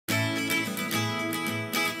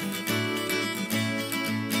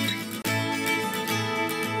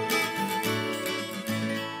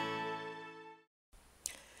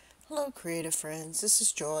Hello, creative friends. This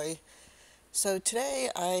is Joy. So today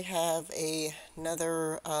I have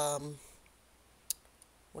another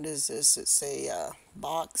what is this? It's a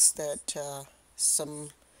box that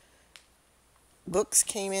some books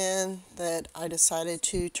came in that I decided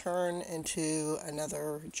to turn into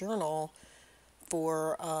another journal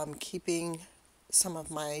for keeping some of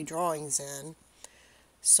my drawings in.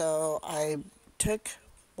 So I took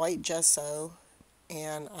white gesso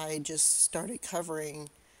and I just started covering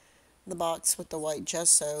the box with the white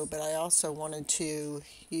gesso, but I also wanted to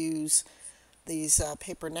use these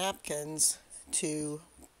paper napkins to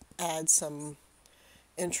add some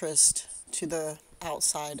interest to the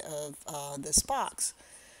outside of this box.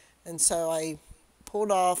 And so I pulled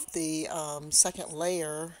off the second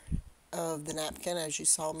layer of the napkin, as you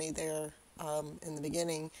saw me there in the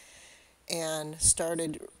beginning, and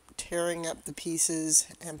started tearing up the pieces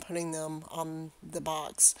and putting them on the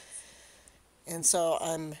box. And so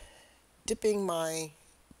I'm dipping my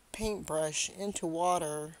paintbrush into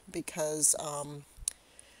water because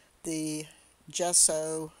the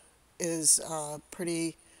gesso is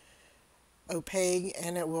pretty opaque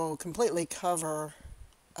and it will completely cover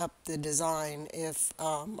up the design if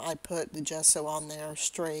I put the gesso on there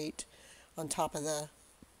straight on top of the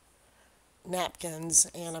napkins.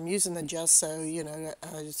 And I'm using the gesso,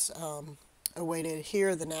 as a way to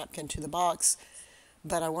adhere the napkin to the box,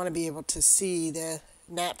 but I want to be able to see the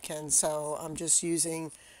napkin, so I'm just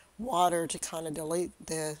using water to kind of dilute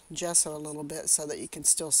the gesso a little bit so that you can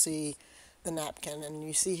still see the napkin. And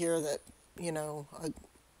you see here that, a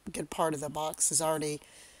good part of the box is already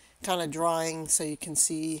kind of drying, so you can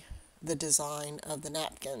see the design of the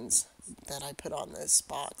napkins that I put on this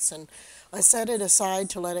box. And I set it aside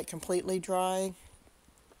to let it completely dry.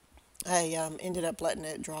 I ended up letting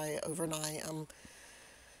it dry overnight. I'm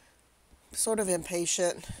sort of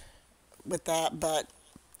impatient with that, but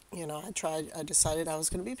I decided I was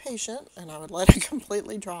going to be patient and I would let it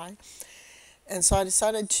completely dry. And so I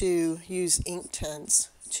decided to use ink tints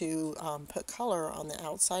to put color on the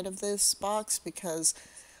outside of this box, because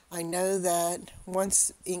I know that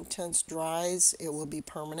once ink tints dries, it will be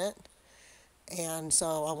permanent. And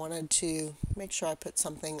so I wanted to make sure I put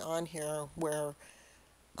something on here where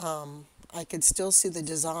I could still see the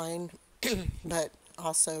design, but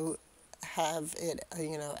also have it,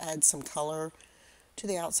 add some color to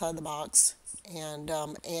the outside of the box,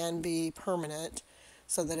 and be permanent,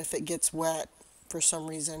 so that if it gets wet for some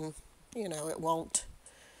reason, it won't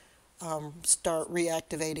start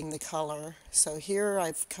reactivating the color. So here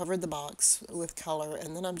I've covered the box with color,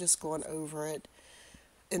 and then I'm just going over it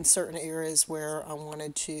in certain areas where I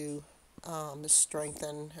wanted to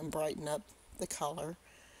strengthen and brighten up the color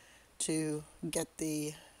to get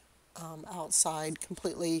the outside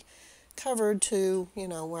completely covered to,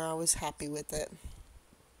 where I was happy with it.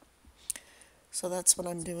 So that's what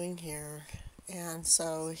I'm doing here. And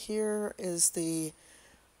so here is the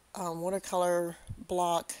watercolor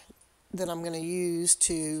block that I'm going to use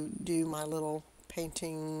to do my little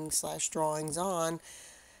painting slash drawings on,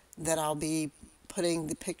 that I'll be putting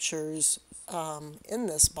the pictures in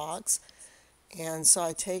this box. And so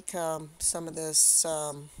I take some of this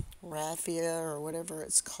raffia, or whatever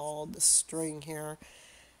it's called, the string here,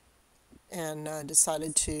 and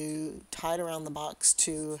decided to tie it around the box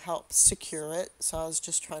to help secure it. So I was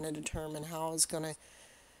just trying to determine how I was going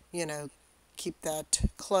to, keep that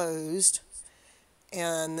closed,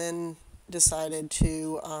 and then decided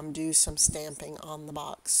to do some stamping on the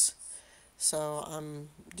box. So I'm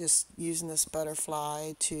just using this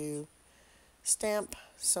butterfly to stamp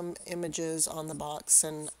some images on the box,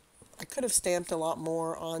 and I could have stamped a lot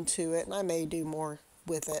more onto it, and I may do more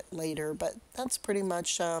with it later, but that's pretty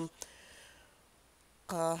much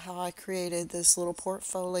how I created this little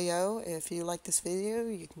portfolio. If you like this video,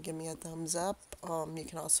 you can give me a thumbs up. You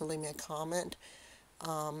can also leave me a comment,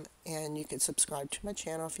 and you can subscribe to my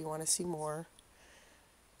channel if you want to see more.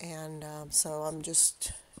 And so I'm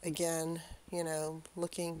just, again,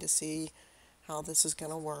 looking to see how this is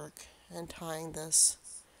going to work, and tying this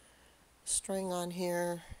string on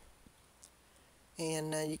here.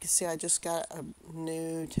 And you can see I just got a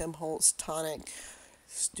new Tim Holtz Tonic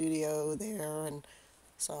Studio there, and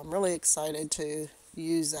so I'm really excited to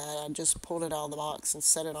use that. I just pulled it out of the box and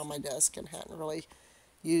set it on my desk and hadn't really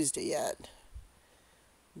used it yet.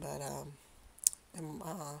 But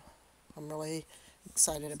I'm really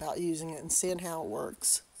excited about using it and seeing how it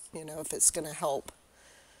works, if it's going to help.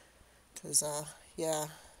 Because, yeah,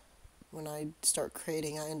 when I start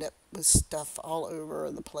creating, I end up with stuff all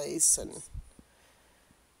over the place. And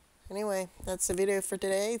anyway, that's the video for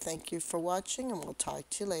today. Thank you for watching, and we'll talk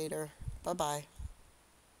to you later. Bye-bye.